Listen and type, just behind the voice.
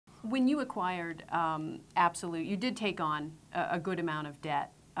When you acquired Absolut, you did take on a good amount of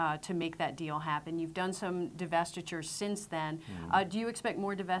debt to make that deal happen. You've done some divestitures since then. Do you expect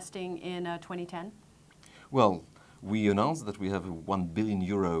more divesting in 2010? Well, we announced that we have a €1 billion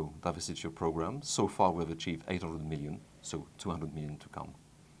divestiture program. So far we've achieved 800 million, so 200 million to come.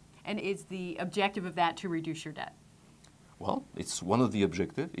 And is the objective of that to reduce your debt? Well, it's one of the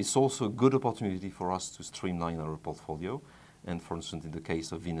objectives. It's also a good opportunity for us to streamline our portfolio. And for instance, in the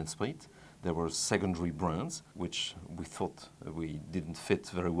case of Vin and Sprit, there were secondary brands which we thought we didn't fit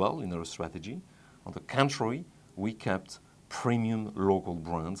very well in our strategy. On the contrary, we kept premium local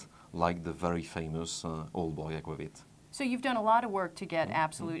brands like the very famous Old Boy Aquavit. So you've done a lot of work to get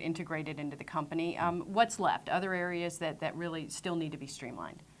Absolut integrated into the company. What's left? Other areas that really still need to be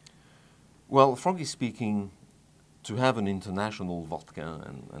streamlined? Well, frankly speaking, to have an international vodka,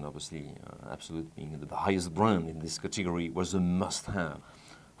 and obviously Absolut being the highest brand in this category, was a must-have.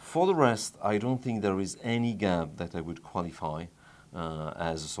 For the rest, I don't think there is any gap that I would qualify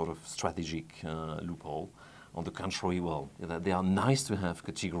as a sort of strategic loophole. On the contrary, well, they are nice to have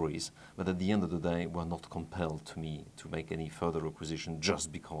categories, but at the end of the day, we're not compelled to make any further acquisition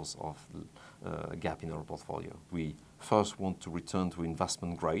just because of a gap in our portfolio. We first want to return to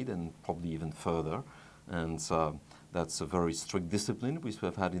investment grade and probably even further, and that's a very strict discipline which we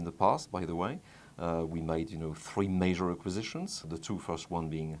have had in the past, by the way. We made, 3 major acquisitions, the 2 first one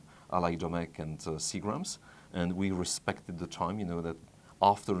being Allied Domecq and Seagram's, and we respected the time, that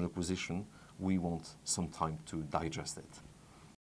after an acquisition, we want some time to digest it.